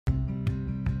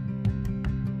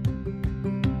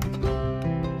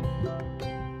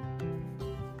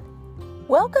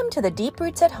Welcome to the Deep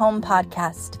Roots at Home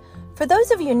podcast. For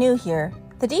those of you new here,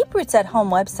 the Deep Roots at Home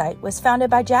website was founded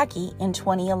by Jackie in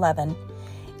 2011.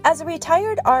 As a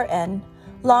retired RN,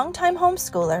 longtime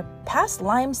homeschooler, past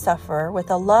Lyme sufferer with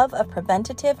a love of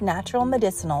preventative natural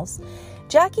medicinals,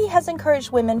 Jackie has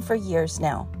encouraged women for years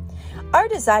now. Our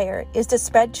desire is to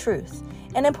spread truth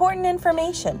and important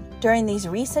information during these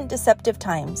recent deceptive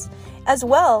times, as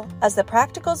well as the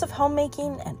practicals of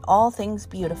homemaking and all things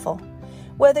beautiful.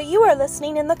 Whether you are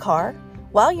listening in the car,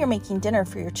 while you're making dinner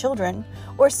for your children,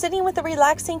 or sitting with a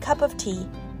relaxing cup of tea,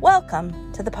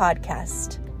 welcome to the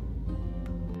podcast.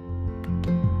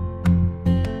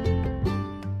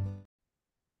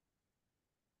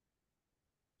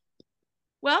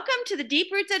 Welcome to the Deep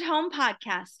Roots at Home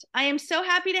podcast. I am so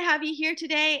happy to have you here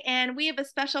today, and we have a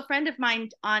special friend of mine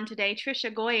on today,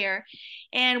 Tricia Goyer,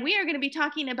 and we are going to be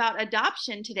talking about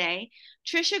adoption today.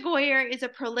 Tricia Goyer is a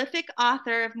prolific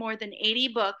author of more than 80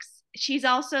 books. She's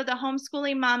also the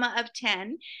homeschooling mama of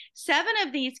 10. 7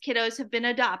 of these kiddos have been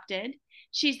adopted.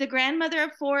 She's the grandmother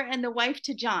of 4 and the wife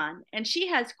to John, and she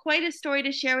has quite a story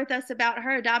to share with us about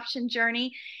her adoption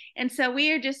journey. And so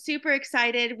we are just super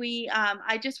excited.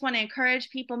 I just want to encourage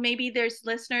people. Maybe there's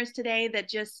listeners today that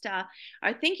just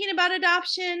are thinking about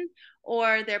adoption,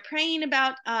 or they're praying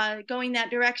about going that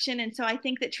direction. And so I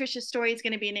think that Tricia's story is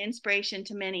going to be an inspiration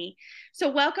to many. So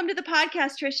welcome to the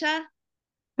podcast, Tricia.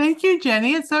 Thank you,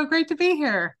 Jenny. It's so great to be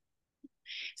here.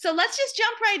 So let's just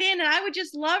jump right in. And I would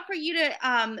just love for you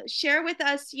to share with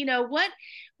us,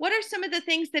 what are some of the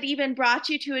things that even brought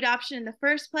you to adoption in the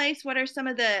first place? What are some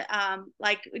of the,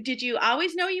 did you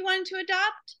always know you wanted to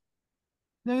adopt?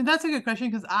 No, that's a good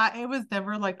question, because it was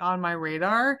never on my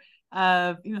radar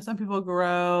of, some people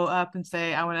grow up and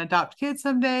say, I want to adopt kids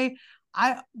someday.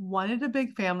 I wanted a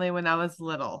big family when I was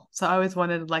little. So I always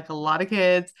wanted a lot of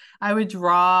kids. I would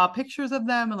draw pictures of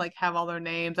them and have all their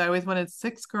names. I always wanted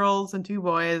 6 girls and 2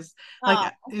 boys.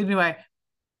 Anyway,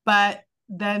 but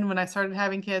then when I started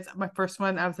having kids, my first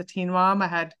one, I was a teen mom. I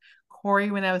had Corey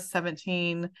when I was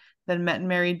 17, then met and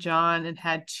married John and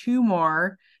had 2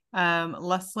 more.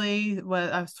 Leslie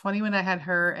I was 20 when I had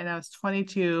her, and I was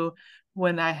 22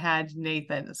 when I had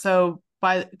Nathan. So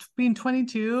by being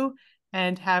 22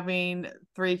 and having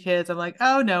 3 kids, I'm like,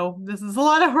 oh no, this is a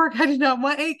lot of work. I do not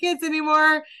want 8 kids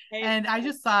anymore. And I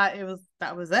just thought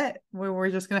that was it. We were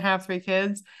just going to have 3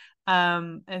 kids.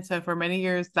 And so for many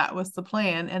years, that was the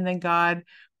plan. And then God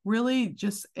really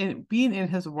just being in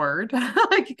his word,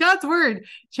 God's word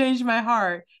changed my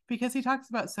heart, because he talks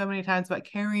about so many times about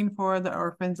caring for the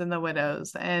orphans and the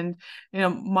widows. And,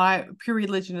 my pure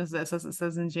religion is this, as it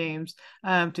says in James,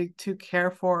 to care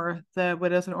for the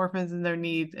widows and orphans in their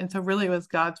need. And so really it was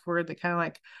God's word that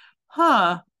kind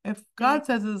of if God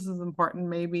says this is important,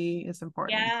 maybe it's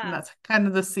important. Yeah. And that's kind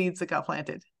of the seeds that got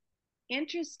planted.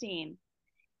 Interesting.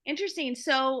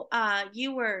 So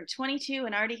you were 22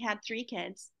 and already had 3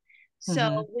 kids.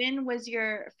 So when was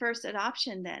your first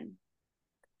adoption then?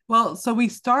 Well, so we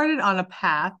started on a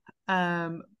path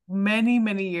many,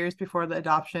 many years before the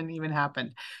adoption even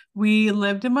happened. We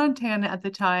lived in Montana at the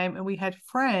time, and we had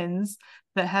friends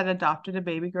that had adopted a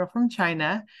baby girl from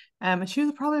China. And she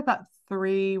was probably about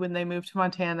 3 when they moved to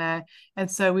Montana. And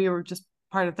so we were just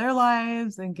part of their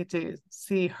lives and get to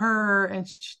see her. And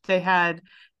they had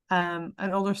an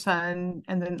older son,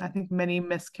 and then I think many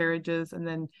miscarriages, and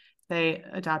then they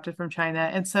adopted from China.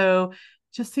 And so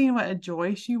just seeing what a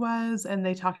joy she was, and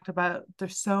they talked about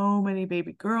there's so many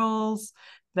baby girls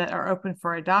that are open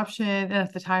for adoption, and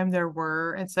at the time there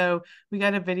were. And so we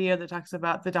got a video that talks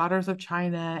about the daughters of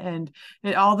China, and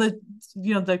all the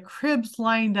the cribs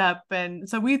lined up. And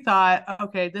so we thought,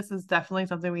 okay, this is definitely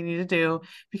something we need to do,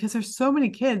 because there's so many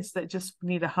kids that just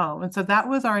need a home. And so that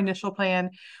was our initial plan.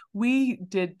 We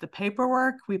did the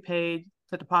paperwork, we paid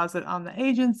the deposit on the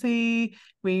agency.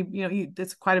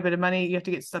 It's quite a bit of money. You have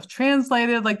to get stuff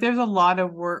translated. There's a lot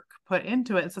of work put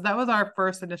into it. So that was our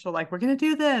first initial, we're going to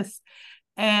do this.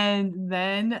 And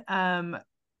then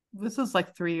this was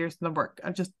 3 years in the work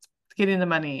of just getting the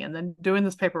money, and then doing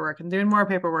this paperwork and doing more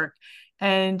paperwork.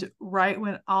 And right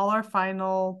when all our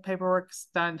final paperwork's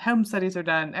done, home studies are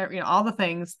done, all the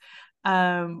things,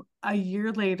 a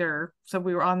year later, so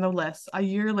we were on the list. A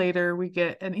year later, we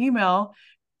get an email,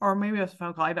 or maybe it was a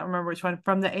phone call, I don't remember which one,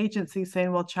 from the agency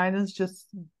saying, well, China's just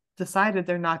decided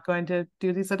they're not going to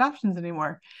do these adoptions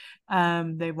anymore.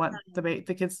 They want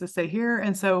the kids to stay here.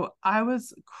 And so I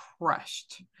was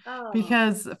crushed,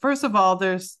 because first of all,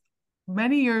 there's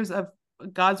many years of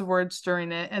God's word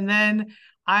stirring it. And then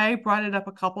I brought it up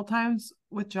a couple times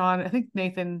with John. I think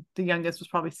Nathan, the youngest, was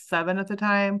probably 7 at the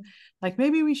time. Like,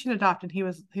 maybe we should adopt. And he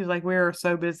was like, we're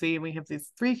so busy and we have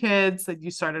these 3 kids that you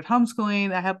started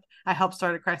homeschooling. I helped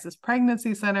start a crisis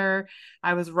pregnancy center.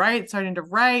 I was starting to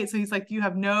write. So he's like, you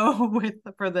have no width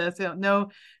for this, no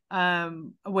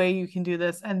way you can do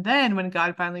this. And then when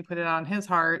God finally put it on his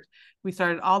heart, we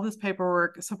started all this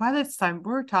paperwork. So by this time,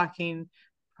 we're talking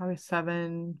probably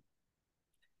 13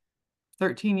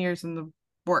 years in the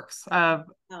works of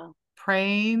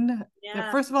praying.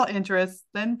 Yeah. First of all, interest,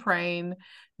 then praying,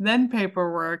 then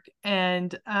paperwork.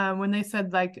 And when they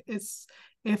said, like,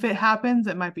 if it happens,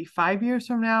 it might be 5 years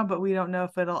from now, but we don't know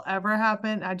if it'll ever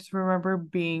happen. I just remember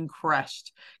being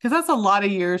crushed, because that's a lot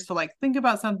of years to like think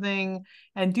about something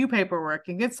and do paperwork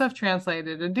and get stuff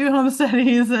translated and do home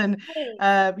studies and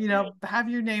have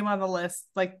your name on the list.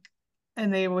 Like,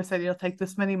 and they always said it'll take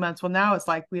this many months. Well, now it's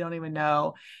like we don't even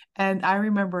know. And I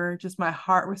remember just my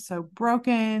heart was so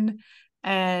broken,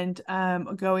 and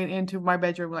going into my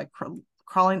bedroom, like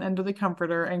crawling under the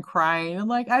comforter and crying, and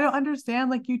like, I don't understand.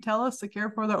 Like, you tell us to care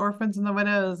for the orphans and the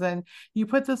widows, and you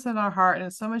put this in our heart, and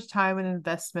it's so much time and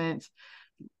investment.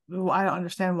 I don't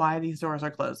understand why these doors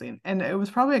are closing. And it was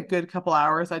probably a good couple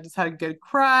hours. I just had a good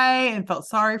cry and felt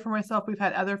sorry for myself. We've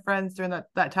had other friends during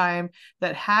that time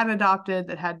that had adopted,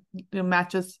 that had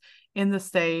matches in the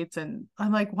States. And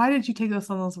I'm like, why did you take us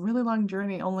on this really long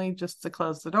journey only just to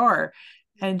close the door?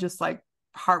 And just like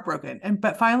heartbroken.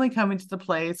 But finally coming to the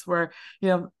place where,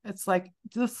 it's like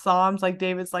the Psalms, like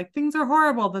David's like, things are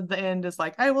horrible, then the end is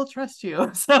like, I will trust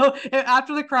you. So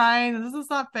after the crying, this is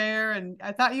not fair, and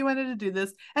I thought you wanted to do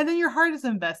this, and then your heart is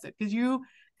invested because you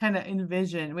kind of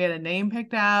envision, we had a name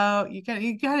picked out, you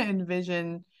kind of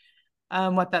envision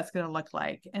what that's going to look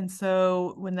like. And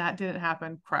so when that didn't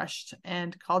happen, crushed,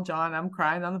 and called John. I'm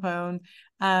crying on the phone.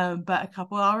 But a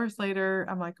couple hours later,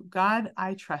 I'm like, God,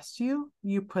 I trust you.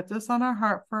 You put this on our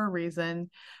heart for a reason.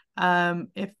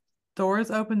 If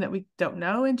doors open that we don't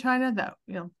know in China,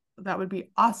 that would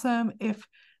be awesome. If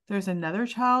there's another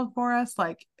child for us,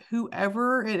 like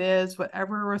whoever it is,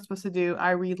 whatever we're supposed to do,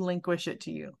 I relinquish it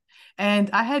to you. And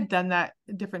I had done that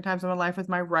different times in my life with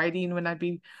my writing, when I'd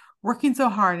be working so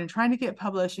hard and trying to get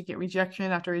published and get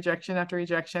rejection after rejection after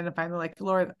rejection, and finally, like,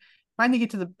 Lord, finally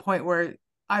get to the point where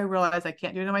I realize I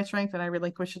can't do it in my strength, and I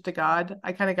relinquish it to God.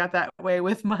 I kind of got that way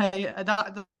with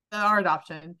our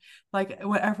adoption. Like,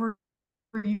 whatever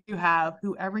you have,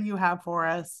 whoever you have for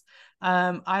us,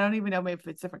 I don't even know, maybe if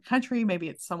it's a different country, maybe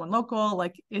it's someone local,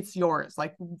 like, it's yours.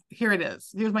 Like, here it is.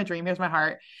 Here's my dream. Here's my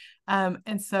heart.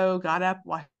 And so got up,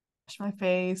 washed my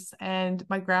face, and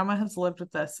my grandma has lived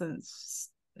with us since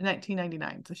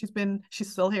 1999. So she's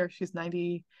still here. She's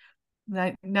 99,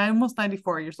 almost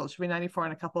 94 years old. She'll be 94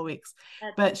 in a couple of weeks.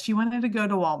 But she wanted to go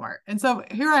to Walmart. And so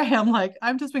here I am, like,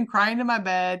 I've just been crying in my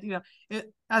bed,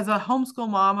 as a homeschool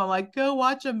mom. I'm like, go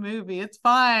watch a movie. It's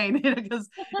fine, because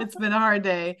it's been a hard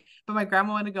day. But my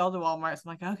grandma wanted to go to Walmart.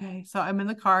 So I'm like, okay. So I'm in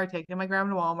the car taking my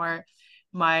grandma to Walmart.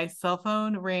 My cell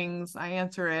phone rings. I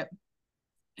answer it.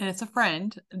 And it's a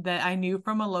friend that I knew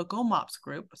from a local MOPS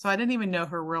group. So I didn't even know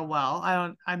her real well.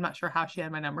 I'm not sure how she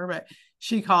had my number, but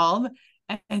she called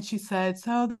and she said,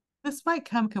 so this might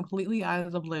come completely out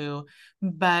of the blue,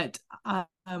 but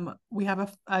we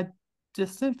have a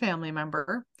distant family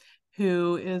member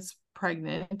who is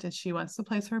pregnant, and she wants to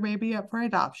place her baby up for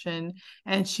adoption.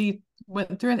 And she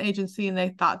went through an agency, and they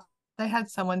thought they had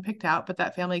someone picked out, but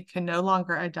that family can no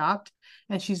longer adopt.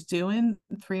 And she's due in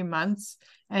 3 months.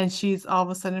 And she's all of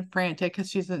a sudden frantic because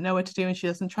she doesn't know what to do, and she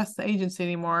doesn't trust the agency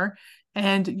anymore.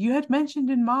 And you had mentioned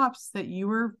in MOPS that you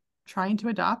were trying to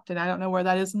adopt, and I don't know where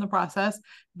that is in the process,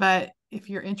 but if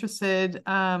you're interested,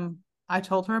 I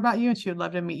told her about you, and she would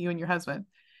love to meet you and your husband.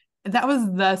 And that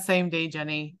was the same day,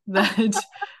 Jenny, that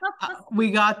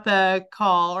we got the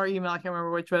call or email. I can't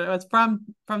remember which one it was, from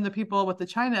the people with the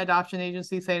China adoption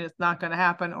agency, saying it's not going to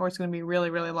happen, or it's going to be really,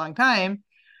 really long time.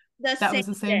 That was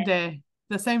the same day.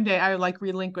 The same day I like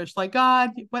relinquished, like,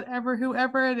 God,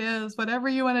 whoever it is, whatever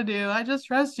you want to do, I just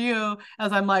trust you,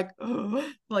 as I'm like,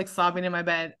 like sobbing in my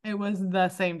bed. It was the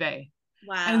same day.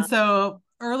 Wow. And so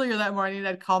earlier that morning,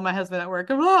 I'd call my husband at work,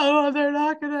 oh, they're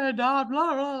not going to adopt,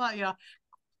 blah, blah, blah,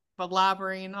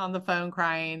 blabbering on the phone,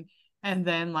 crying. And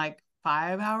then, like,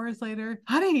 5 hours later,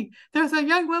 honey, there's a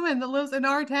young woman that lives in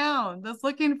our town that's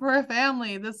looking for a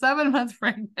family, that's 7 months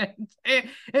pregnant.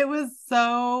 It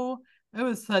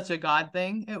was such a God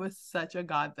thing. It was such a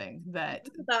God thing that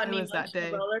it was that day.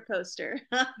 Roller coaster.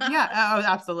 Yeah,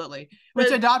 absolutely.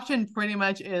 Which adoption pretty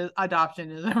much is.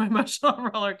 Adoption is an emotional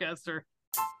roller coaster.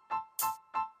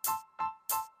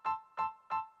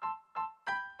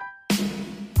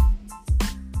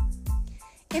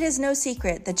 it is no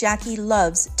secret that Jackie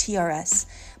loves TRS,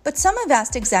 but some have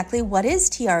asked exactly what is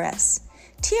TRS.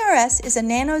 TRS is a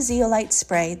nanozeolite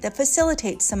spray that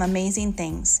facilitates some amazing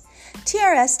things.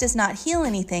 TRS does not heal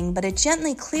anything, but it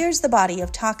gently clears the body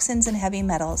of toxins and heavy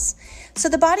metals, so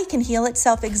the body can heal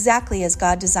itself exactly as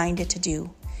God designed it to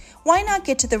do. Why not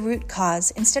get to the root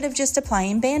cause instead of just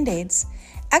applying Band-Aids?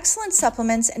 Excellent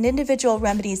supplements and individual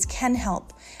remedies can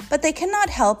help, but they cannot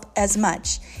help as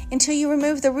much until you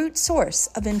remove the root source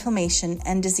of inflammation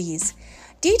and disease.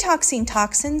 Detoxing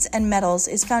toxins and metals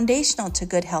is foundational to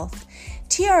good health.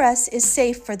 TRS is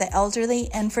safe for the elderly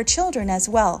and for children as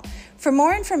well. For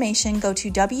more information, go to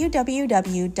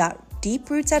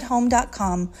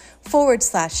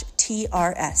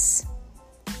www.deeprootsathome.com/TRS.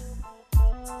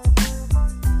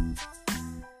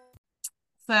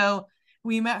 So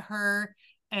we met her,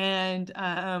 and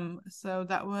so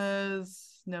that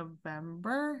was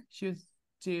November. She was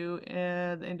due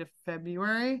at the end of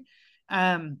February.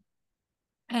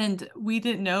 And we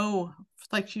didn't know,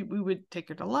 like, we would take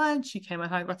her to lunch. She came and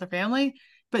hung with her family,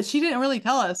 but she didn't really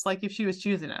tell us, like, if she was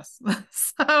choosing us.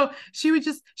 So she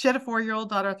had a 4-year-old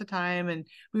daughter at the time, and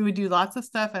we would do lots of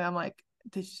stuff. And I'm like,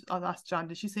 I'll ask John,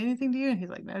 did she say anything to you? And he's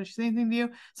like, no, did she say anything to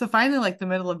you? So finally, like the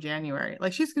middle of January,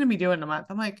 like, she's going to be doing a month.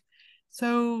 I'm like,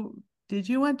 so did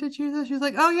you want to choose us? She was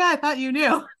like, oh yeah, I thought you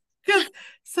knew.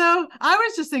 So I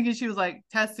was just thinking she was like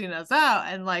testing us out,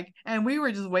 and we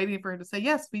were just waiting for her to say,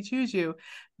 yes, we choose you.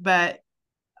 But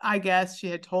I guess she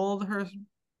had told her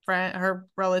friend, her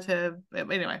relative.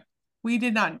 Anyway, we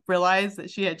did not realize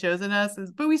that she had chosen us,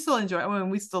 but we still enjoyed it. I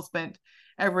mean, we still spent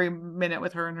every minute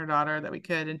with her and her daughter that we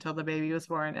could until the baby was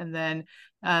born. And then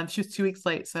she was 2 weeks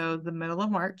late. So the middle of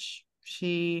March,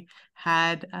 she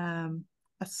had a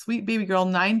sweet baby girl,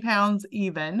 9 pounds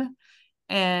even.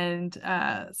 And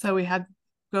so we had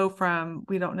go from,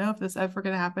 we don't know if this is ever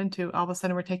going to happen, to all of a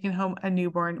sudden we're taking home a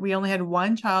newborn. We only had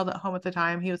one child at home at the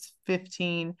time. He was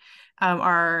 15.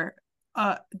 Our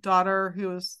daughter, who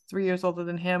was 3 years older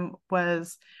than him,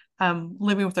 was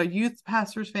living with our youth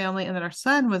pastor's family. And then our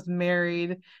son was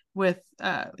married with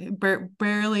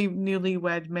barely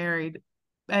newlywed married.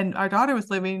 And our daughter was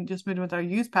just moving with our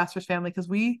youth pastor's family because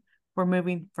we were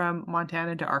moving from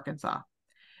Montana to Arkansas.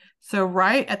 So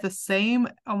right at the same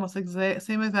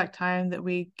exact time that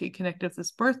we get connected with this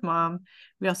birth mom,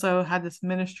 we also had this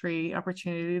ministry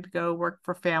opportunity to go work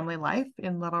for Family Life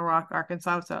in Little Rock,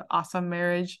 Arkansas. It's an awesome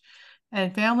marriage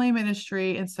and family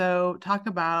ministry. And so talk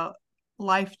about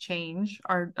life change.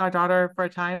 Our daughter for a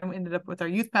time ended up with our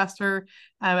youth pastor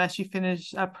as she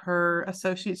finished up her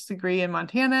associate's degree in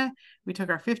Montana. We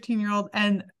took our 15-year-old,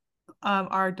 and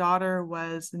our daughter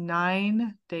was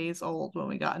 9 days old when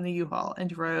we got in the U-Haul and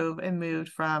drove and moved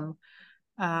from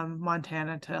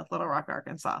Montana to Little Rock,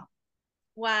 Arkansas.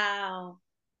 Wow.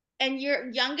 And your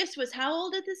youngest was how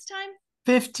old at this time?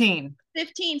 15.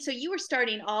 15. So you were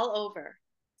starting all over.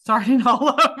 Starting all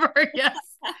over, yes.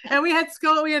 And we had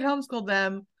homeschooled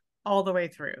them all the way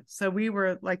through. So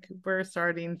we're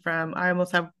starting from, I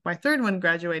almost have my third one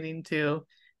graduating to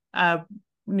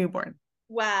newborn.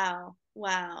 Wow.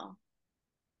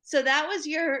 So that was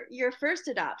your first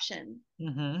adoption.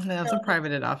 Mm-hmm. That was a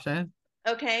private adoption.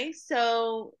 Okay,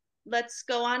 so let's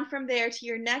go on from there to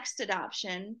your next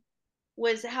adoption.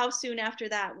 How soon after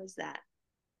that was that?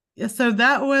 Yeah, so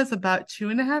that was about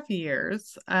 2.5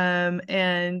 years.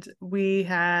 And we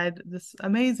had this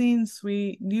amazing,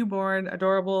 sweet, newborn,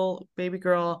 adorable baby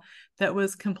girl that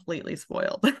was completely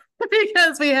spoiled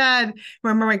because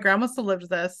remember, my grandma still lived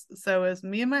with us. So it was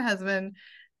me and my husband,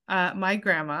 my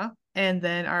grandma, and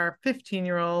then our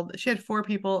 15-year-old. She had 4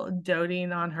 people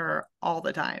doting on her all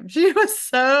the time. She was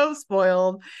so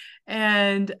spoiled.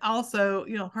 And also,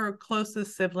 her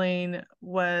closest sibling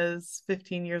was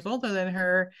 15 years older than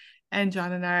her. And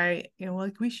John and I,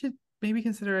 we should maybe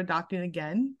consider adopting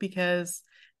again because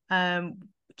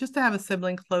just to have a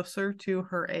sibling closer to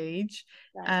her age.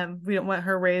 Right. We don't want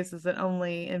her raised as an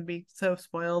only and be so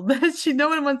spoiled that no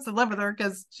one wants to live with her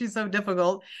because she's so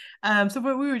difficult. So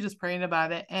we were just praying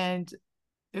about it, and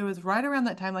it was right around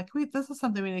that time, this is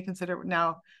something we need to consider.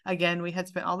 Now, again, we had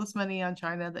spent all this money on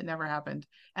China that never happened.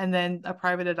 And then a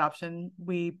private adoption,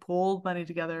 we pulled money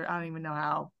together. I don't even know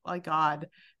how, like God,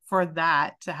 for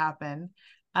that to happen.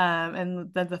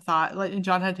 And then the thought, and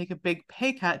John had to take a big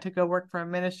pay cut to go work for a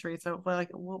ministry. So we're like,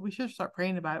 well, we should start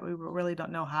praying about it. We really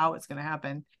don't know how it's going to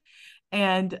happen.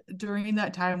 And during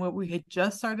that time, when we had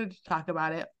just started to talk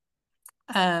about it,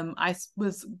 I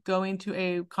was going to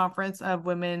a conference of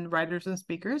women writers and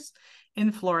speakers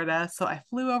in Florida. So I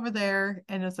flew over there,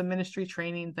 and it was a ministry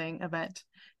training event.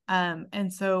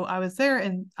 And so I was there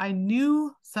and I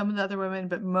knew some of the other women,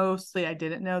 but mostly I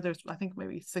didn't know. There's, I think,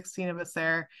 maybe 16 of us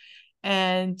there.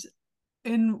 And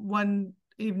in one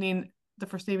evening, the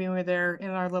first evening we were there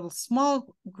in our little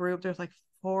small group, there's like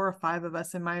 4 or 5 of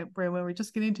us in my room, and we were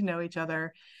just getting to know each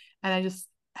other. And I just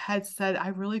had said, I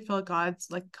really feel God's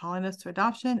like calling us to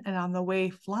adoption. And on the way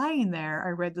flying there, I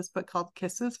read this book called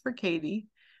Kisses for Katie,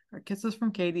 or Kisses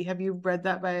from Katie. Have you read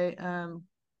that by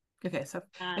okay, so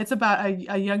it's about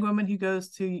a young woman who goes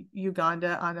to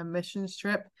Uganda on a missions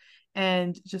trip,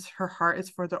 and just her heart is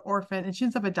for the orphan, and she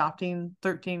ends up adopting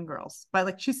 13 girls. But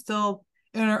like she's still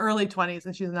in her early 20s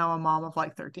and she's now a mom of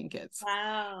like 13 kids.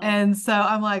 Wow. And so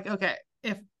I'm like, okay,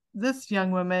 if this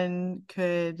young woman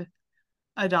could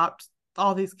adopt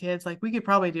all these kids, like we could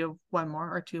probably do one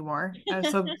more or two more.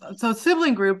 So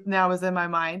sibling group now is in my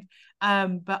mind.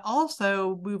 But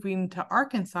also moving to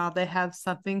Arkansas, they have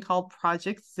something called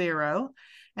Project Zero.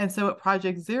 And so what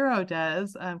Project Zero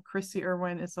does, Chrissy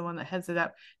Irwin is the one that heads it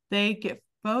up. They get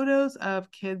photos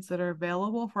of kids that are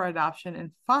available for adoption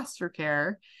in foster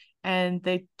care, and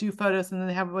they do photos, and then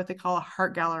they have what they call a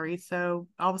heart gallery. So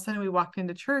all of a sudden we walked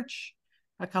into church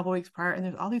a couple weeks prior, and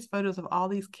there's all these photos of all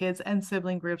these kids and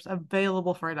sibling groups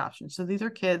available for adoption. So these are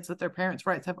kids that their parents'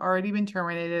 rights have already been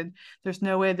terminated. There's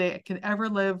no way they can ever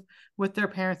live with their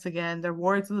parents again. They're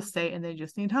wards of the state and they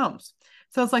just need homes.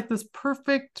 So it's like this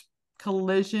perfect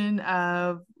collision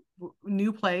of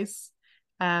new place,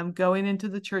 going into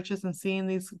the churches and seeing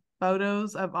these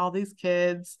photos of all these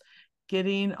kids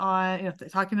getting on, you know,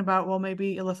 talking about, well,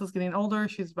 maybe Alyssa's getting older.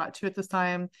 She's about 2 at this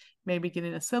time, maybe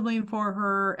getting a sibling for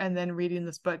her, and then reading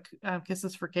this book,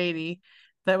 Kisses for Katie,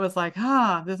 that was like,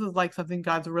 this is like something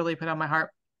God's really put on my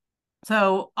heart.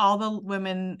 So all the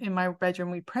women in my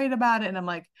bedroom, we prayed about it. And I'm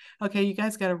like, okay, you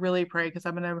guys got to really pray, because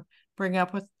I'm going to bring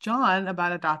up with John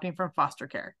about adopting from foster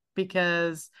care,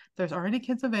 because there's already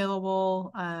kids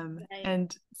available. Right.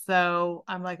 And so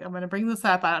I'm like, I'm going to bring this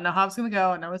up. I don't know how it's going to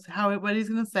go. I know what he's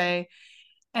going to say.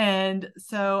 And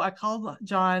so I called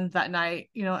John that night,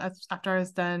 you know, after I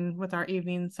was done with our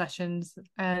evening sessions.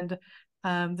 And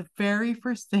the very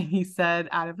first thing he said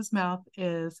out of his mouth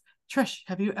is, Trish,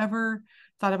 have you ever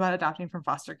thought about adopting from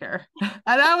foster care?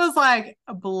 And I was like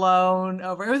blown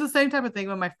over. It was the same type of thing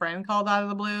when my friend called out of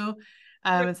the blue,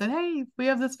 and said, hey, we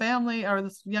have this family, or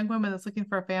this young woman that's looking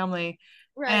for a family.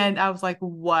 Right. And I was like,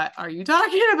 what are you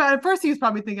talking about? At first he was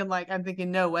probably thinking like, I'm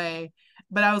thinking, no way.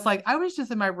 But I was like, I was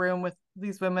just in my room with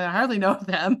these women. I hardly know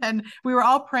them. And we were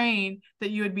all praying that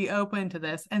you would be open to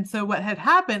this. And so what had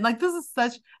happened, like, this is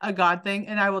such a God thing.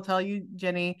 And I will tell you,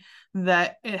 Jenny,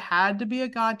 that it had to be a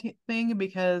God thing,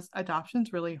 because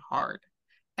adoption's really hard.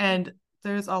 And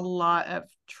there's a lot of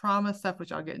trauma stuff,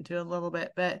 which I'll get into in a little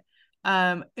bit. But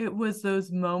it was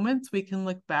those moments we can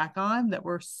look back on that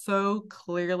were so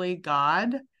clearly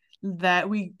God, that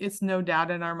it's no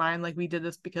doubt in our mind, like we did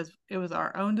this because it was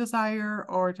our own desire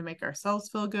or to make ourselves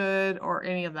feel good or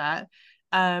any of that.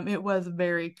 It was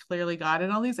very clearly God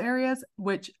in all these areas,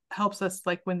 which helps us,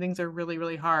 like when things are really,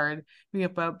 really hard, we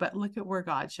go, but look at where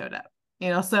God showed up, you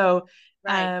know? So,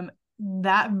 right.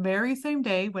 That very same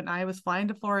day when I was flying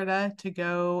to Florida to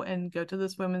go to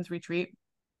this women's retreat,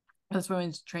 this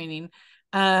women's training,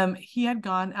 he had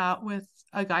gone out with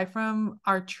a guy from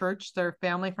our church, their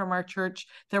family from our church,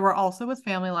 that were also with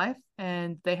Family Life,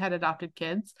 and they had adopted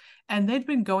kids, and they'd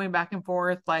been going back and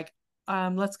forth like,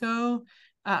 let's go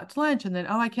to lunch, and then,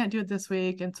 I can't do it this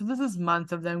week. And so this is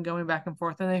months of them going back and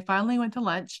forth, and they finally went to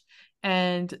lunch,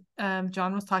 and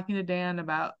John was talking to Dan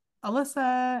about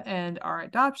Alyssa and our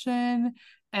adoption.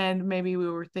 And maybe we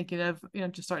were thinking of,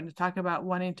 just starting to talk about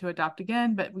wanting to adopt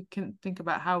again, but we couldn't think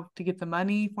about how to get the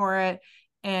money for it.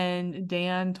 And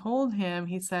Dan told him,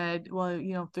 he said, well,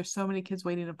 there's so many kids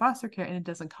waiting in foster care and it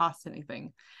doesn't cost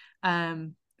anything.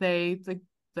 The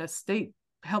state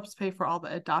helps pay for all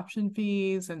the adoption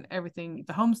fees and everything,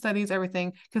 the home studies,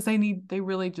 everything, because they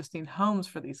really just need homes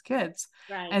for these kids.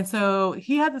 Right. And so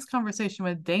he had this conversation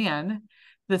with Dan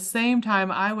the same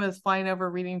time I was flying over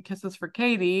reading Kisses for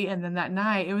Katie. And then that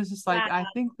night it was just like, I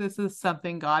think this is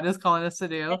something God is calling us to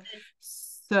do.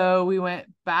 So we went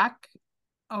back.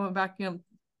 I went back, a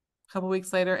couple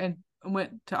weeks later, and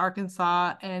went to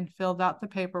Arkansas and filled out the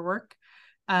paperwork.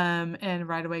 And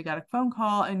right away got a phone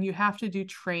call, and you have to do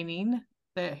training.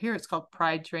 Here it's called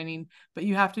Pride training, but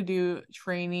you have to do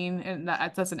training, and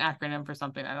that's an acronym for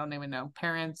something. I don't even know.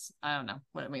 Parents, I don't know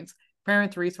what it means.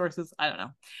 Parents resources, I don't know.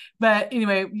 But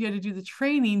anyway, you had to do the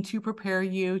training to prepare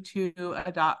you to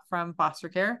adopt from foster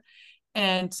care.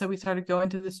 And so we started going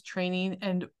to this training,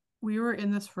 and we were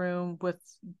in this room with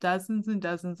dozens and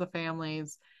dozens of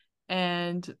families.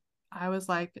 And I was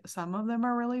like, some of them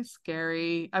are really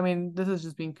scary. I mean, this is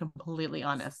just being completely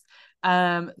honest.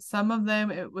 Some of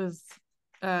them it was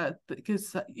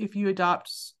because if you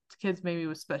adopt kids maybe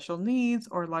with special needs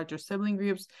or larger sibling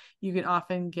groups, you can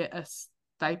often get a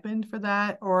stipend for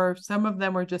that. Or some of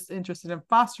them were just interested in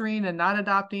fostering and not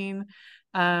adopting.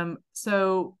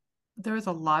 So there was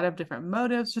a lot of different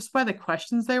motives just by the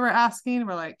questions they were asking.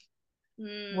 We're like,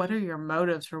 what are your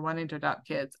motives for wanting to adopt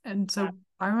kids? And so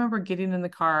I remember getting in the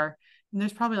car, and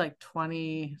there's probably like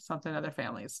 20 something other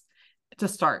families to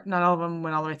start. Not all of them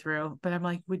went all the way through, but I'm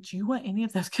like, would you want any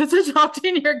of those kids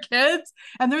adopting your kids?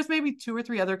 And there's maybe 2 or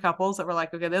 3 other couples that were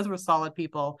like, okay, those were solid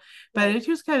people. But it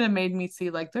just kind of made me see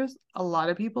like there's a lot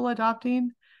of people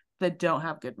adopting that don't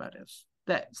have good motives.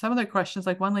 That some of the questions,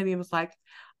 like one lady was like,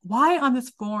 why on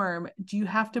this form do you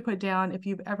have to put down if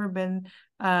you've ever been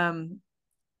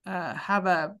have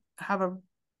a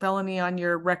felony on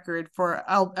your record for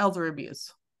elder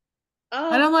abuse?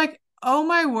 And I'm like, oh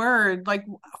my word. Like,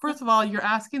 first of all, you're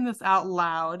asking this out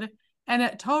loud, and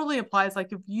it totally applies.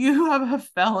 Like, if you have a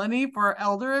felony for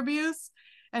elder abuse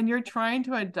and you're trying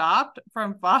to adopt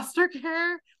from foster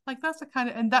care, like that's the kind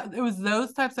of, and that it was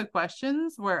those types of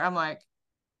questions where I'm like,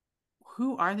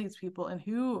 who are these people, and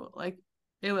who, like,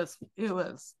 it was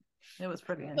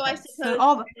pretty intense. So I suppose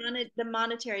all the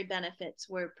monetary benefits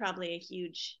were probably a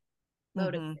huge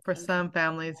motive for some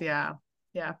families, yeah.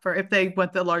 For if they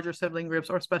want the larger sibling groups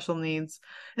or special needs.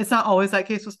 It's not always that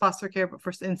case with foster care, but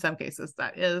in some cases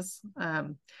that is.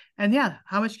 And yeah,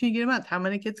 how much can you get a month? How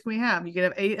many kids can we have? You can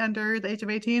have 8 under the age of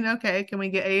 18. Okay, can we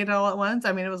get 8 all at once?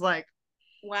 I mean, it was like,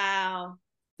 wow.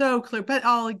 So clear. But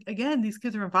again, these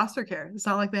kids are in foster care. It's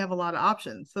not like they have a lot of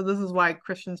options. So this is why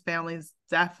Christians families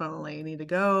definitely need to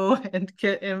go and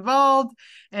get involved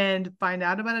and find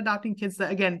out about adopting kids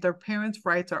that, again, their parents'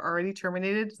 rights are already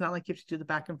terminated. It's not like you have to do the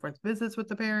back and forth visits with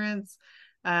the parents.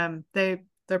 Their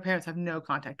parents have no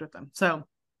contact with them. So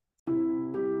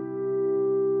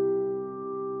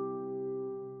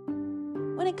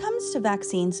when it comes to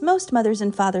vaccines, most mothers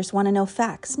and fathers want to know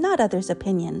facts, not others'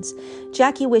 opinions.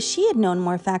 Jackie wished she had known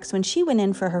more facts when she went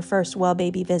in for her first well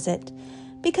baby visit.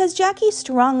 Because Jackie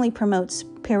strongly promotes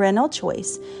parental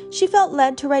choice, she felt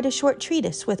led to write a short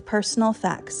treatise with personal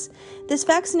facts. This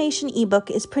vaccination ebook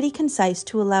is pretty concise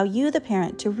to allow you, the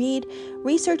parent, to read,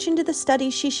 research into the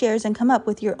studies she shares, and come up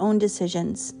with your own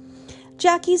decisions.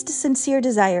 Jackie's sincere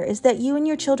desire is that you and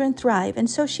your children thrive, and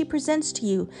so she presents to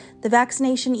you the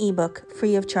vaccination ebook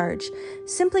free of charge.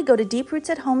 Simply go to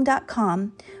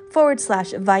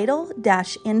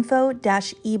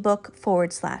deeprootsathome.com/vital-info-ebook/.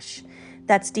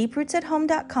 That's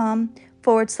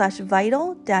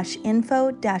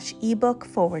deeprootsathome.com/vital-info-ebook/.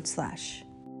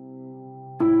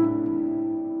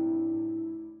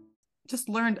 Just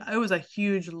learned, it was a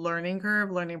huge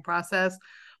learning process,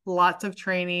 lots of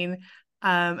training.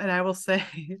 And I will say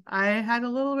I had a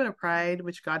little bit of pride,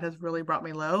 which God has really brought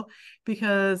me low,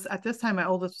 because at this time my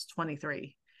oldest was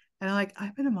 23. And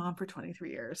I've been a mom for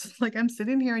 23 years. Like, I'm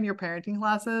sitting here in your parenting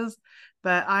classes,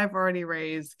 but I've already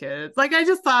raised kids. Like, I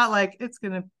just thought it's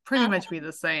going to pretty much be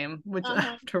the same, which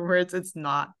afterwards it's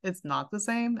not the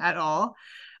same at all.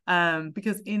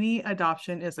 Because any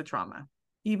adoption is a trauma.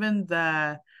 Even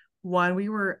the one we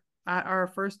were at our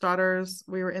first daughter's,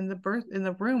 we were in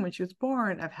the room when she was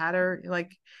born. I've had her,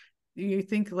 you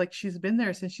think she's been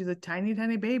there since she's a tiny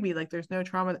baby. There's no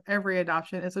trauma. Every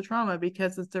adoption is a trauma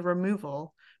because it's a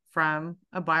removal from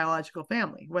a biological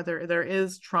family, whether there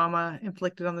is trauma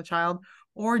inflicted on the child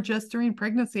or just during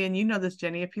pregnancy. And you know this,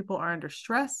 Jenny, if people are under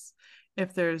stress,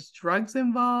 if there's drugs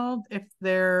involved, if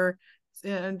they're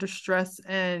under stress,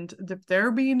 and if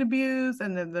they're being abused,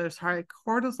 and then there's high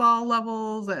cortisol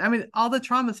levels, and I mean all the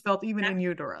traumas felt even in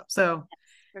utero. So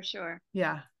for sure,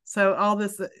 yeah. So all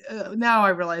this, now I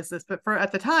realize this, but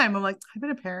at the time I'm like, I've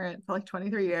been a parent for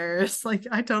 23 years.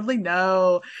 I totally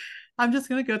know. I'm just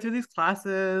going to go through these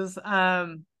classes.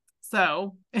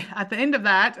 So at the end of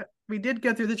that, we did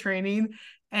go through the training,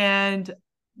 and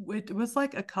it was a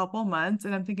couple months,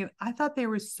 and I'm thinking, I thought they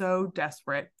were so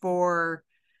desperate for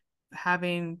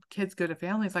having kids go to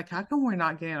families. How come we're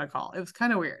not getting a call? It was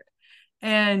kind of weird.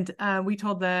 And we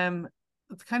told them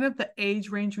it's kind of the age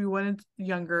range we wanted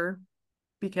younger,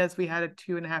 because we had a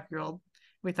 2.5-year-old.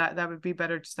 We thought that would be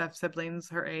better just to have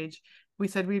siblings her age. We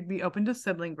said we'd be open to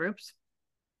sibling groups.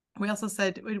 We also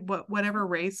said whatever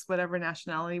race, whatever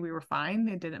nationality, we were fine.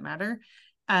 It didn't matter.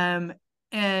 And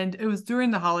it was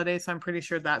during the holidays, so I'm pretty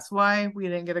sure that's why we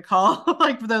didn't get a call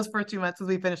for those first 2 months, because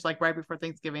we finished right before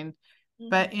Thanksgiving. Mm-hmm.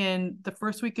 But in the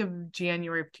first week of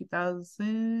January of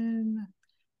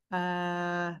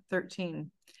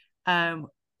 2013,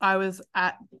 I was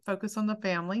at Focus on the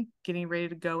Family, getting ready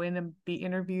to go in and be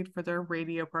interviewed for their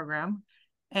radio program,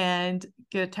 and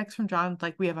get a text from John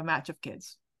like, we have a match of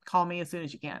kids. Call me as soon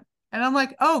as you can. And I'm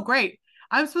like, oh, great.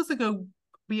 I'm supposed to go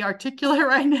be articulate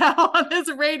right now on this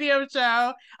radio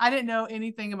show. I didn't know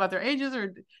anything about their ages,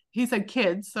 or he said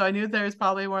kids, so I knew there was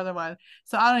probably more than one.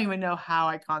 So I don't even know how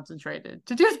I concentrated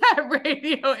to do that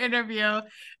radio interview,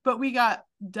 but we got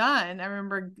done. I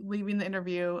remember leaving the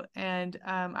interview, and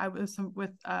I was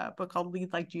with a book called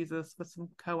Lead Like Jesus with some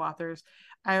co-authors.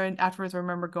 Afterwards I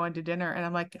remember going to dinner, and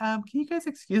I'm like, can you guys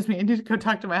excuse me? I need to go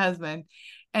talk to my husband.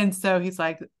 And so he's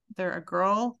like, they're a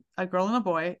girl and a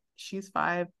boy. She's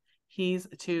 5. He's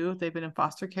 2. They've been in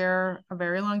foster care a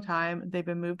very long time. They've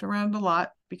been moved around a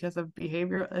lot because of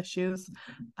behavioral issues.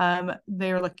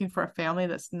 They were looking for a family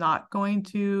that's not going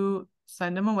to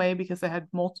send them away, because they had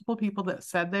multiple people that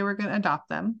said they were going to adopt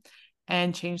them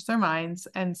and change their minds.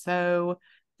 And so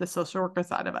the social worker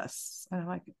thought of us. And I'm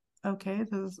like, okay,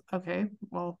 this is okay.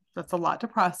 Well, that's a lot to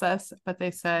process. But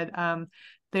they said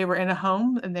they were in a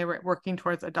home and they were working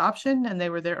towards adoption, and they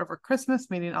were there over Christmas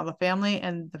meeting all the family,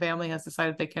 and the family has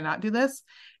decided they cannot do this,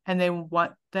 and they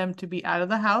want them to be out of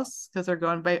the house because they're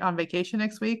going on vacation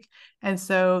next week. And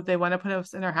so they want to put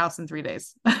us in their house in 3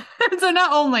 days. So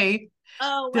not only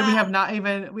did we have not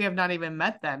even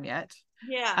met them yet.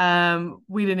 Yeah.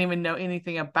 We didn't even know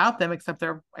anything about them except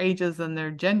their ages and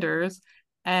their genders.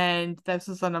 And this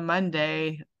was on a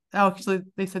Monday. Oh, actually,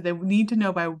 they said they need to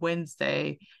know by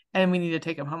Wednesday, and we need to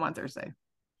take them home on Thursday.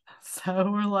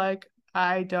 So we're like,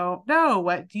 I don't know.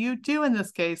 What do you do in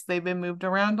this case? They've been moved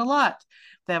around a lot.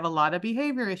 They have a lot of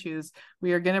behavior issues.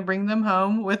 We are going to bring them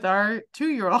home with our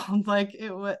 2-year-old. Like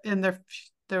it was, and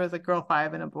there was a girl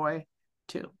 5 and a boy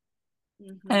 2.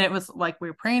 Mm-hmm. And it was like, we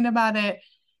were praying about it.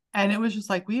 And it was just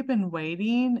like, we've been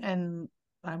waiting, and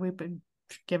we've been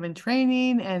given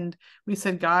training, and we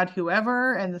said, God,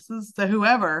 whoever, and this is the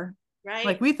whoever, right?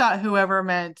 Like we thought whoever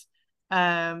meant,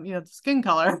 the skin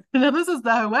color. No, this is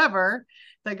the whoever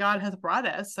that God has brought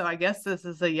us. So I guess this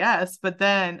is a yes. But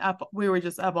then we were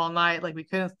just up all night. Like we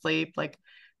couldn't sleep. Like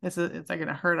it's like going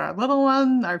to hurt our little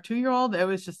one, our 2-year-old. It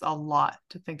was just a lot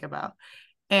to think about.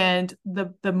 And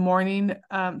the morning,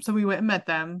 so we went and met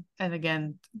them. And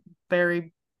again,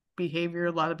 a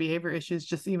lot of behavior issues.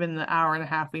 Just even the hour and a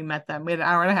half we met them. We had an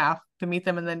hour and a half to meet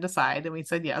them and then decide. And we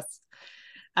said yes.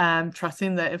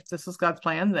 Trusting that if this was God's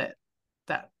plan,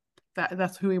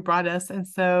 that's who he brought us. And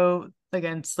so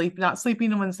again, not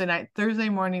sleeping on Wednesday night. Thursday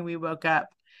morning we woke up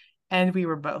and we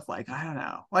were both like, I don't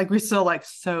know. Like we're still like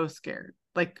so scared.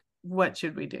 Like, what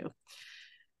should we do?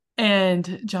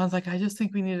 And John's like, I just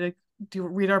think we need to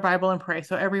read our Bible and pray.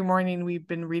 So every morning we've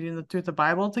been reading through the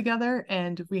Bible together,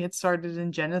 and we had started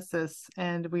in Genesis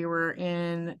and we were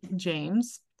in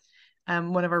James.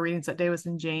 One of our readings that day was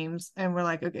in James, and we're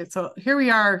like, okay, so here we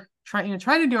are trying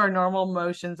to do our normal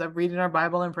motions of reading our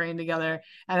Bible and praying together.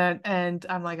 And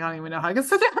I'm like, I don't even know how I can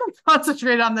sit down and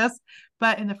concentrate on this.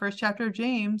 But in the first chapter of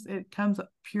James, it comes,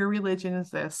 pure religion is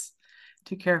this,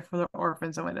 to care for the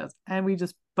orphans and widows. And we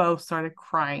just both started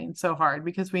crying so hard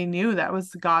because we knew that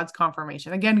was God's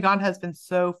confirmation. Again, God has been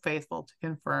so faithful to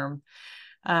confirm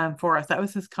for us. That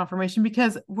was his confirmation,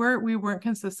 because we weren't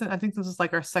consistent. I think this was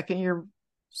like our second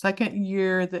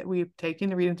year that we've taken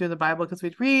to reading through the Bible, because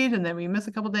we'd read and then we miss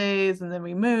a couple days and then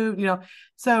we moved,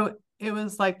 so it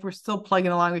was like we're still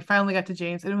plugging along. We finally got to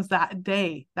James, and it was that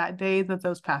day that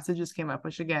those passages came up,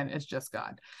 which again is just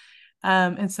God.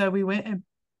 And so we went and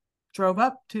drove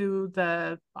up to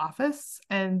the office,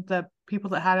 and the people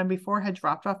that had them before had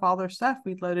dropped off all their stuff.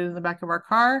 We loaded in the back of our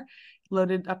car,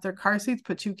 loaded up their car seats,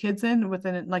 put 2 kids in.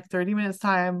 Within like 30 minutes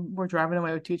time, we're driving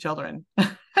away with 2 children.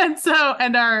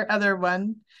 and our other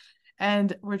one,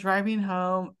 and we're driving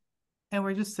home, and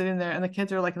we're just sitting there, and the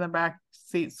kids are like in the back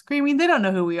seat screaming. They don't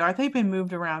know who we are. They've been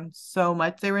moved around so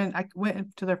much. I went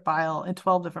into their file in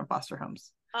 12 different foster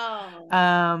homes.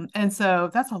 Oh. And so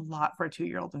that's a lot for a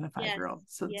 2-year-old and a 5-year-old.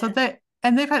 Yes. So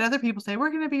they've had other people say, we're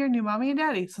going to be your new mommy and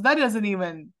daddy. So that doesn't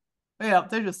even, they're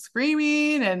just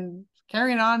screaming and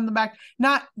carrying on in the back.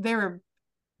 They were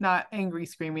not angry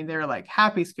screaming. They were like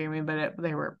happy screaming, but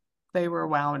they were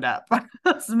wound up.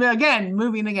 Again,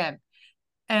 moving again.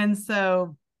 And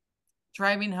so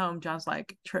driving home, John's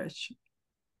like, Trish,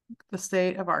 the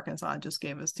state of Arkansas just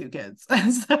gave us 2 kids.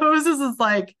 And so it was just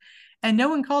like, and no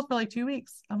one called for like 2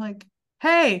 weeks. I'm like,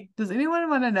 hey, does anyone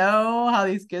want to know how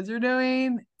these kids are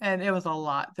doing? And it was a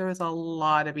lot. There was a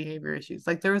lot of behavior issues.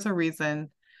 Like there was a reason,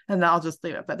 and I'll just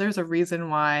leave it, but there's a reason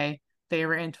why they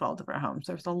were in 12 different homes.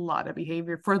 There's a lot of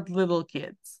behavior for little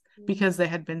kids because they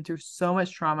had been through so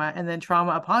much trauma, and then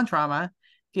trauma upon trauma,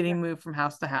 getting moved from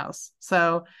house to house.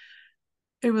 So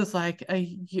it was like a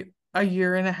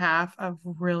year and a half of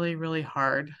really, really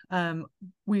hard.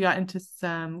 We got into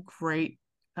some great,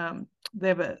 they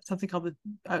have something called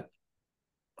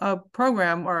a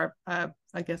program, or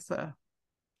I guess a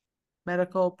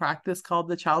medical practice called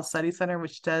the Child Study Center,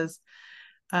 which does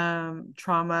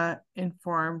trauma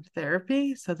informed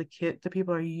therapy. So the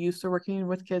people are used to working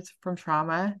with kids from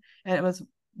trauma, and it was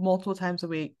multiple times a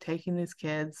week, taking these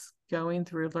kids, going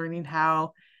through learning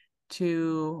how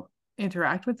to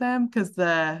interact with them, because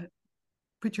the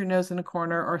put your nose in a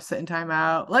corner or sit in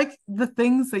timeout, like the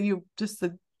things that you just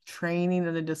the training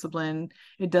and the discipline,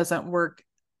 it doesn't work.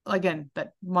 Again,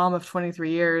 that mom of 23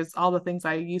 years, all the things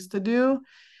I used to do,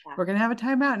 we're gonna have a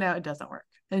timeout now, it doesn't work.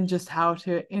 And just how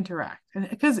to interact, and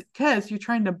because you're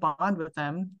trying to bond with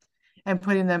them, and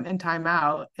putting them in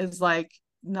timeout is like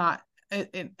not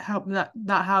it help not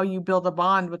how you build a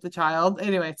bond with the child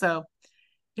anyway. So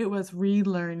it was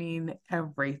relearning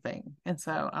everything. And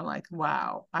so I'm like,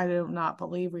 wow, I do not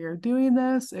believe we are doing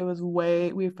this. It was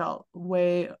it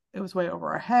was way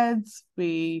over our heads.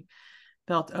 We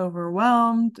felt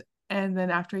overwhelmed. And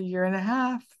then after a year and a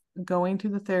half, going to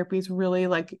the therapies, really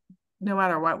like, no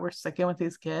matter what, we're sticking with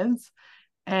these kids.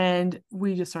 And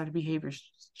we just started behaviors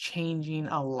changing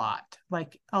a lot,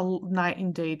 like a night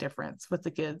and day difference with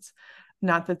the kids.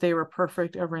 Not that they were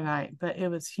perfect overnight, but it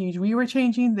was huge. We were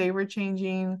changing, they were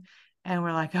changing, and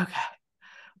we're like, okay,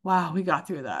 wow, we got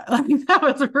through that. Like that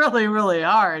was really, really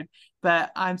hard.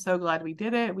 But I'm so glad we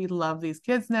did it. We love these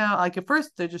kids now. Like at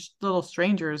first, they're just little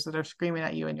strangers that are screaming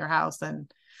at you in your house,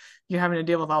 and you're having to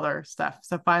deal with all their stuff.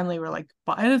 So finally, we're like,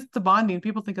 and it's the bonding.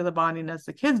 People think of the bonding as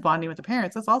the kids bonding with the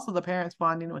parents. It's also the parents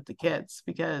bonding with the kids,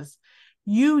 because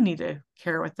you need to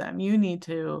care with them. You need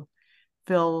to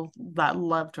feel that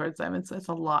love towards them. It's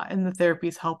a lot, and the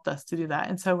therapies helped us to do that.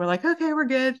 And so we're like, okay, we're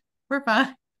good, we're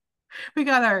fine. We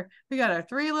got our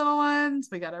three little ones,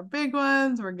 we got our big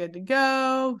ones, we're good to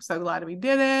go. So glad we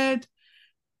did it.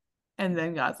 And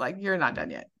then God's like, you're not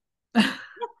done yet.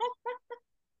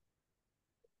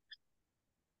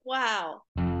 Wow.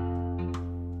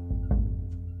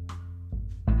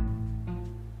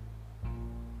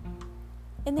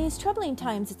 In these troubling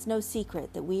times, it's no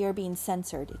secret that we are being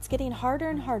censored. It's getting harder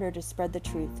and harder to spread the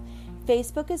truth.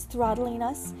 Facebook is throttling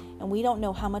us, and we don't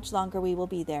know how much longer we will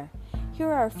be there. Here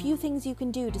are a few things you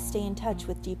can do to stay in touch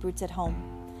with Deep Roots at Home.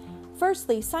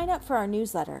 Firstly, sign up for our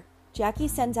newsletter. Jackie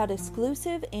sends out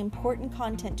exclusive, important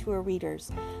content to her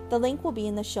readers. The link will be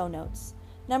in the show notes.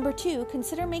 Number 2,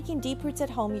 consider making Deep Roots at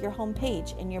Home your home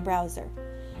page in your browser.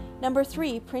 Number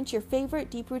 3, print your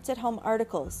favorite Deep Roots at Home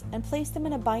articles and place them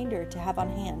in a binder to have on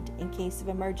hand in case of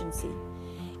emergency.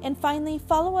 And finally,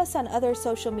 follow us on other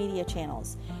social media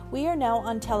channels. We are now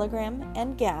on Telegram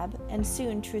and Gab, and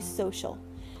soon Truth Social.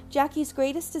 Jackie's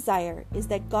greatest desire is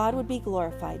that God would be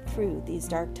glorified through these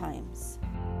dark times.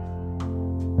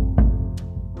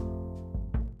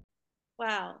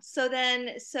 Wow.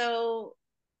 So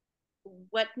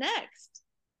what next?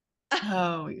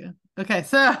 Oh yeah. Okay,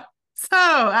 so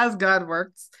as God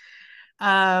works,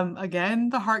 again,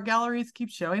 the heart galleries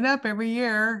keep showing up every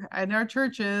year in our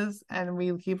churches, and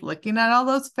we keep looking at all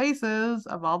those faces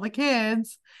of all the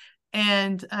kids.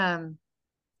 And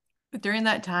but during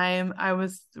that time, I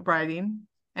was writing,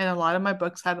 and a lot of my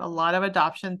books had a lot of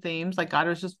adoption themes. Like God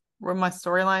was just were my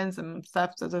storylines and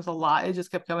stuff. So there's a lot. It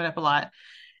just kept coming up a lot.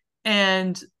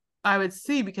 And I would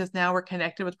see, because now we're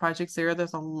connected with Project Zero,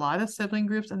 there's a lot of sibling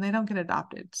groups, and they don't get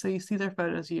adopted. So you see their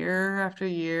photos year after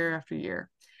year after year.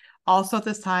 Also at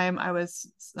this time, I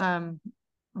was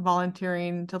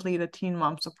volunteering to lead a teen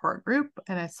mom support group,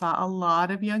 and I saw a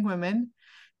lot of young women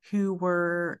who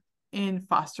were in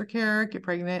foster care get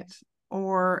pregnant,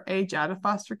 or age out of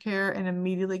foster care and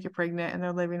immediately get pregnant, and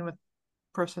they're living with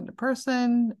person to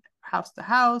person, house to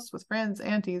house, with friends,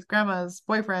 aunties, grandmas,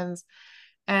 boyfriends.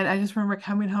 And I just remember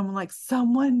coming home and like,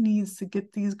 someone needs to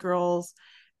get these girls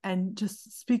and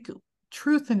just speak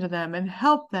truth into them and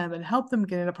help them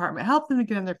get an apartment, help them to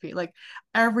get on their feet. Like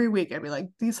every week I'd be like,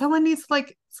 someone needs to,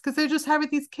 like, because they're just having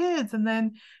these kids, and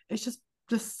then it's just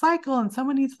this cycle, and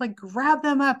someone needs to like grab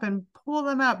them up and pull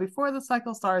them out before the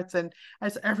cycle starts. And I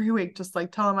just every week just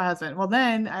like telling my husband. Well,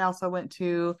 then I also went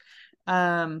to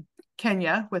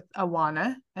Kenya with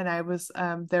Awana, and I was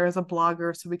there as a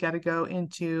blogger, so we got to go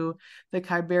into the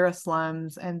Kibera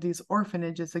slums and these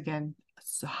orphanages again,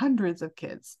 hundreds of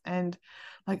kids, and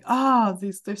like, oh,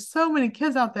 there's so many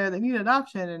kids out there that need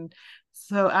adoption. And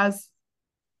so as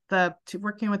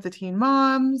working with the teen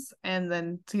moms, and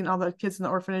then seeing all the kids in the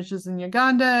orphanages in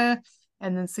Uganda,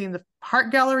 and then seeing the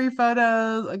art gallery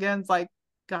photos again, it's like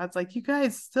God's like, you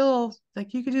guys still,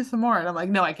 like, you could do some more. And I'm like,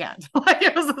 no, I can't. Like,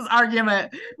 it was this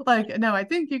argument. Like, no, I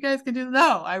think you guys can do,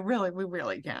 no, we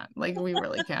really can't. Like, we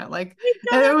really can't. Like,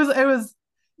 and it was,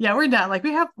 yeah, we're done. Like,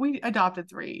 we adopted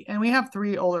three and we have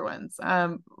three older ones.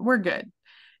 We're good.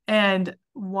 And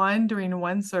during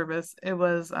one service, it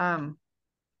was,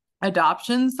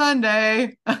 Adoption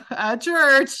Sunday at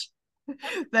church.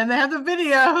 Then they have the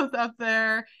videos up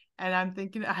there. And I'm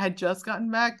thinking, I had just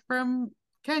gotten back from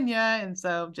Kenya. And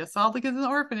so just saw the kids in the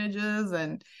orphanages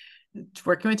and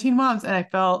working with teen moms. And I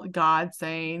felt God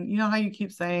saying, you know how you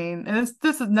keep saying, and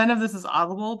this is none of this is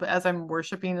audible, but as I'm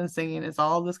worshiping and singing, it's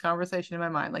all this conversation in my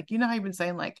mind. Like, you know how you've been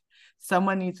saying, like,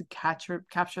 someone needs to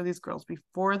capture these girls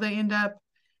before they end up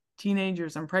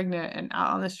teenagers and pregnant and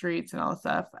out on the streets and all this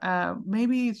stuff.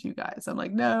 Maybe it's you guys. I'm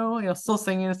like, no, still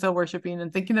singing and still worshiping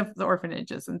and thinking of the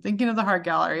orphanages and thinking of the Heart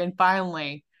Gallery. And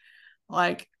finally,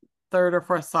 like, third or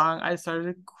fourth song, I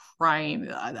started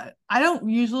crying.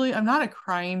 I'm not a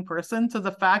crying person. So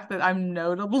the fact that I'm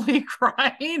notably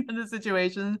crying in the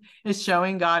situation is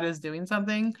showing God is doing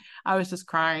something. I was just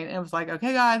crying. It was like,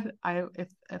 okay, God,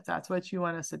 if that's what you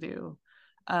want us to do.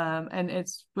 And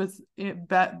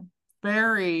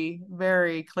very,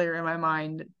 very clear in my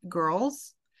mind,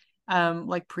 girls,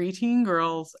 like preteen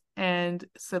girls and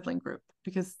sibling group,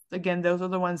 because again, those are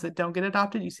the ones that don't get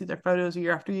adopted. You see their photos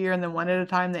year after year, and then one at a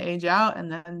time they age out,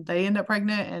 and then they end up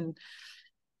pregnant. And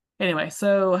anyway,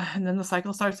 and then the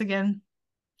cycle starts again.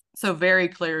 So very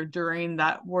clear during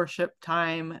that worship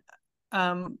time,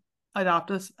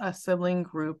 adopt a sibling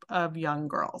group of young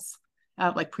girls,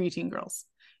 like preteen girls.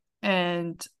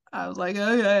 And I was like,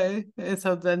 okay. And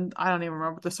so then I don't even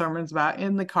remember what the sermon's about. Get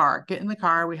in the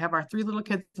car. We have our three little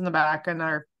kids in the back, and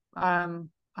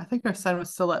I think our son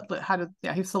was still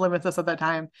he was still living with us at that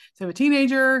time. So a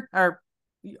teenager or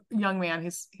young man,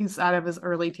 he's out of his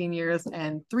early teen years,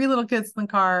 and three little kids in the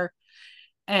car.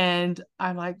 And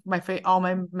I'm like, all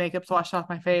my makeup's washed off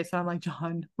my face. And I'm like,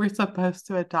 John, we're supposed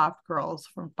to adopt girls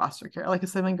from foster care, like a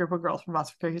sibling group of girls from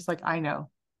foster care. He's like, I know.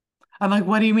 I'm like,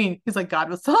 what do you mean? He's like, God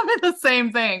was telling me the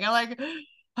same thing. I'm like,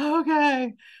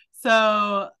 okay. So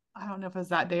I don't know if it was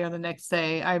that day or the next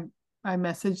day. I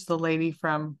messaged the lady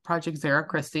from Project Zero,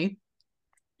 Christy,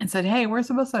 and said, hey, we're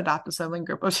supposed to adopt a sibling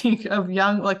group of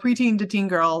young, like preteen to teen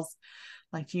girls.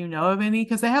 Like, do you know of any?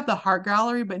 Because they have the Heart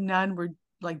Gallery, but none were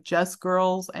like just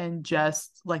girls and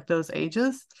just like those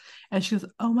ages. And she goes,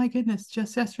 oh my goodness,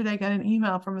 just yesterday I got an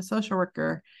email from a social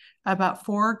worker about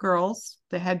 4 girls.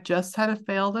 They had just had a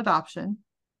failed adoption.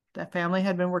 That family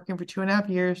had been working for 2.5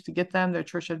 years to get them. Their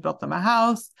church had built them a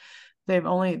house. They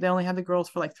only had the girls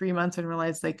for like 3 months and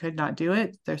realized they could not do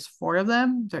it. There's 4 of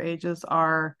them. Their ages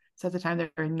are, so at the time, they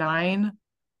were 9,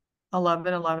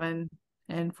 11,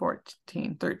 and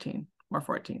 14, 13 or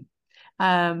 14.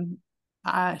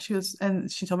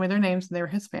 She told me their names, and they were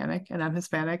Hispanic, and I'm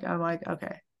Hispanic. I'm like,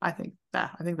 okay, I think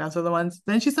those are the ones.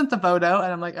 Then she sent the photo,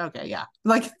 and I'm like, okay, yeah,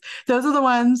 like those are the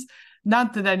ones.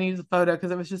 Not that I needed the photo because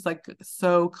it was just like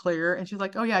so clear. And she's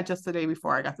like, oh yeah, just the day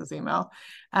before I got this email.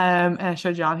 And I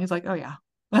showed John. He's like, oh yeah,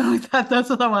 like that.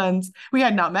 Those are the ones. We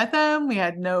had not met them. We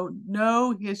had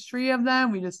no history of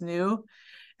them. We just knew.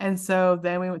 And so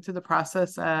then we went through the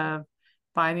process of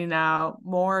finding out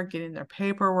more, getting their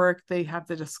paperwork. They have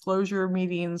the disclosure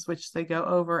meetings, which they go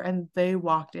over, and they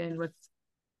walked in with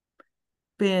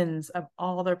bins of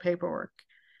all their paperwork,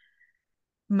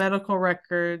 medical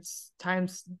records,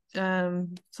 times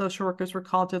social workers were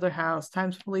called to their house,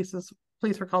 times police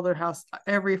were called to their house,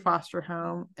 every foster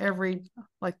home, every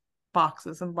like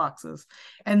boxes and boxes.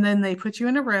 And then they put you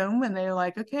in a room and they're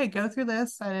like, okay, go through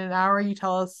this. And in an hour, you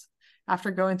tell us,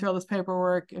 after going through all this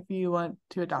paperwork, if you want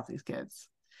to adopt these kids.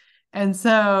 And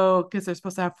so, because they're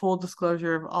supposed to have full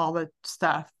disclosure of all the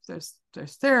stuff, there's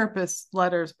therapist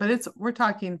letters, but we're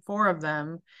talking 4 of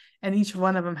them, and each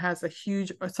one of them has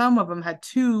some of them had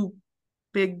 2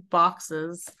 big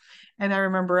boxes. And I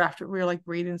remember after we were like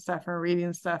reading stuff, and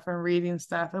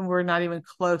we're not even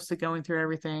close to going through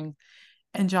everything.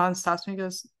 And John stops me and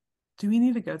goes, do we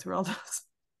need to go through all this?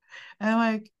 And I'm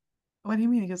like, what do you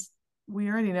mean? He goes, we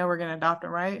already know we're going to adopt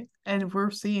them, right? And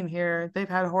we're seeing here, they've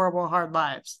had horrible, hard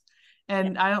lives.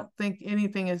 And I don't think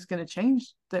anything is going to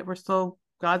change, that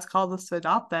God's called us to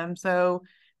adopt them. So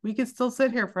we could still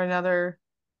sit here for another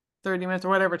 30 minutes or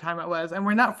whatever time it was. And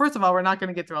first of all, we're not going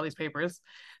to get through all these papers.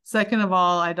 Second of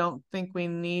all, I don't think we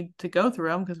need to go through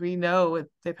them because we know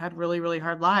they've had really, really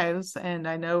hard lives. And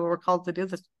I know we're called to do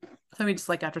this. So we just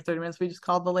after 30 minutes, we just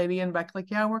called the lady and back,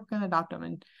 like, yeah, we're going to adopt them.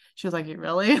 And she was like, you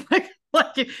really?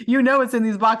 like it's in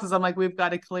these boxes. I'm like, we've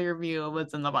got a clear view of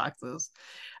what's in the boxes.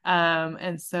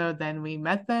 And so then we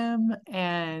met them,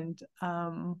 and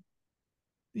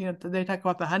they talk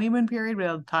about the honeymoon period. We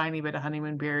had a tiny bit of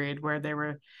honeymoon period where they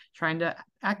were trying to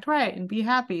act right and be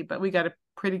happy, but we got a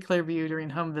pretty clear view during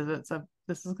home visits of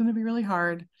this is going to be really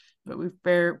hard, but we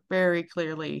very, very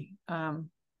clearly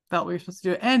felt we were supposed to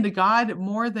do it. And God,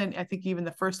 more than I think even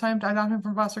the first time I got him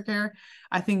from foster care,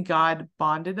 I think God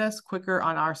bonded us quicker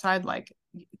on our side, like,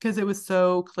 because it was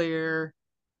so clear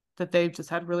that they've just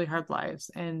had really hard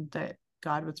lives and that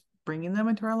God was bringing them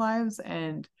into our lives,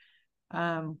 and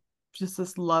just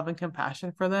this love and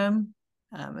compassion for them.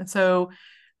 And so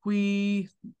we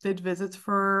did visits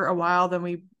for a while. Then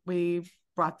we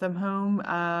brought them home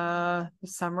the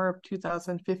summer of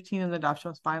 2015, and the adoption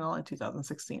was final in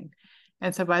 2016.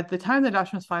 And so by the time the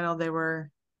adoption was final, they were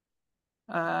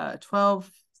 11,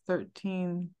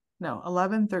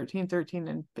 13, 13,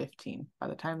 and 15 by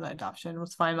the time the adoption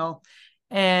was final.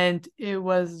 And it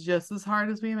was just as hard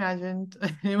as we imagined.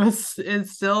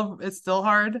 It's still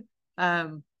hard.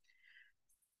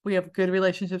 We have good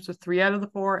relationships with 3 out of the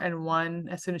 4, and one,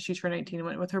 as soon as she turned 18,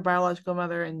 went with her biological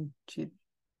mother, and she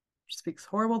speaks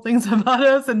horrible things about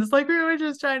us, and it's like, we were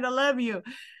just trying to love you.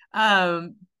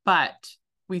 But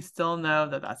we still know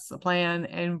that that's the plan,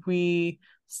 and we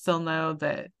still know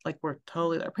that, like, we're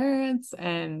totally their parents,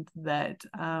 and that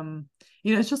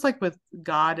it's just like with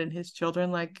God and his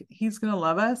children, like, he's gonna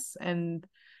love us, and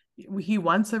he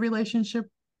wants a relationship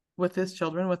with his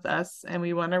children, with us, and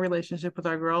we want a relationship with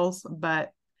our girls,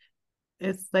 but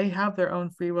they have their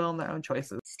own free will and their own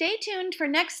choices. Stay tuned for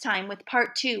next time with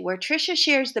part 2, where Tricia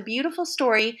shares the beautiful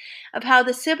story of how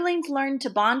the siblings learned to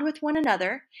bond with one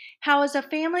another, how as a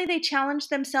family they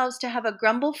challenged themselves to have a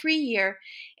grumble-free year,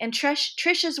 and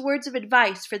Tricia's words of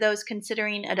advice for those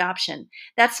considering adoption.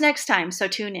 That's next time, so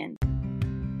tune in.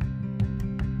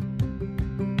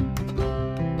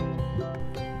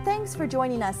 Thanks for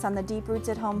joining us on the Deep Roots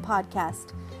at Home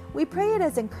podcast. We pray it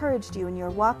has encouraged you in your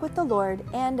walk with the Lord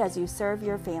and as you serve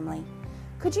your family.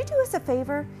 Could you do us a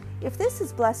favor? If this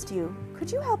has blessed you,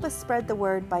 could you help us spread the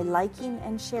word by liking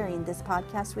and sharing this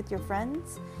podcast with your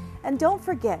friends? And don't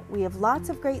forget, we have lots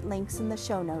of great links in the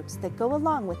show notes that go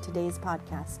along with today's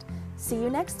podcast. See you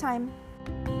next time.